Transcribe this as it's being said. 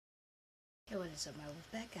Hey, what is up, my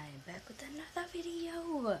Wolfpack? I am back with another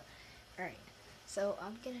video. Alright, so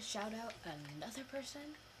I'm gonna shout out another person,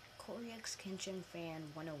 Koryx Kenshin Fan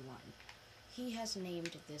 101. He has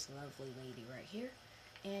named this lovely lady right here,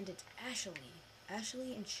 and it's Ashlee.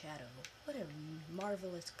 Ashlee and Shadow. What a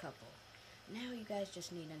marvelous couple. Now you guys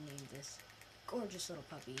just need to name this gorgeous little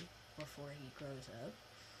puppy before he grows up.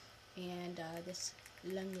 And this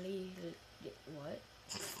lovely, what?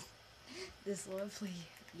 This lovely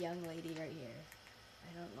young lady right here.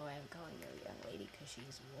 I don't know why I'm calling her a young lady because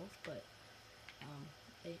she's a wolf, but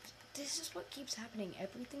this is what keeps happening.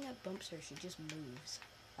 Everything that bumps her, she just moves.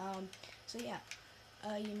 So yeah,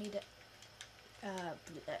 you need to, I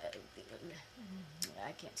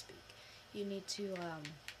can't speak. You need to,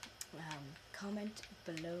 comment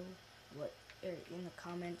below in the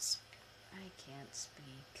comments, I can't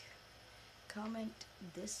speak. Comment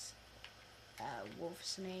this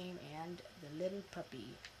wolf's name and the little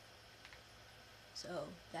puppy. So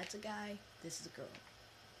that's a guy, this is a girl.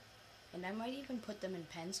 And I might even put them in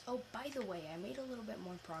pens. Oh, by the way, I made a little bit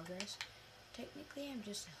more progress. Technically, I'm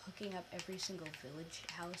just hooking up every single village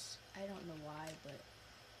house. I don't know why, but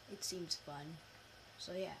it seems fun.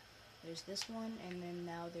 So yeah, there's this one, and then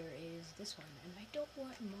now there is this one. And I don't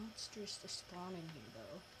want monsters to spawn in here,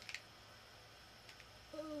 though.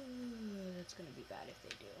 Oh, that's gonna be bad if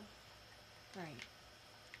they do. Alright.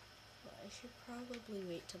 Well, I should probably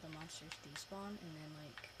wait till the monsters despawn, and then,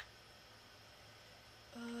 like...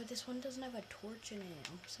 this one doesn't have a torch in it.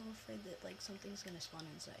 I'm so afraid that, like, something's gonna spawn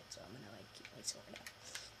inside, so I'm gonna, like, keep my sword out.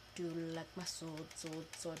 Do like my sword.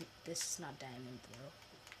 This is not diamond, bro.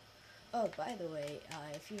 Oh, by the way,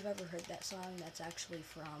 if you've ever heard that song, that's actually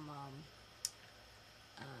from,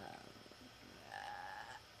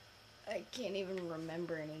 I can't even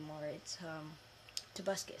remember anymore. It's,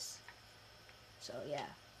 Tobuscus. So, yeah.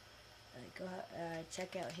 Go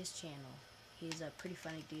check out his channel. He's a pretty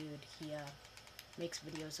funny dude. He makes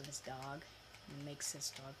videos of his dog and makes his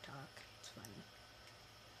dog talk. It's funny.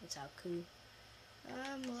 It's how cool.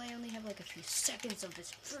 Well, I only have like a few seconds of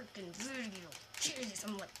this freaking video. Jeez,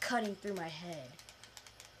 I'm like cutting through my head.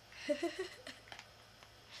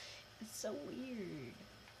 It's so weird.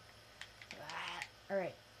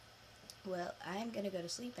 Alright. Well, I'm gonna go to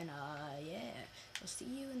sleep, and yeah, I'll see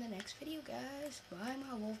you in the next video, guys. Bye,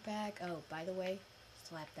 my wolf pack. Oh, by the way,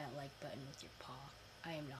 slap that like button with your paw. I am not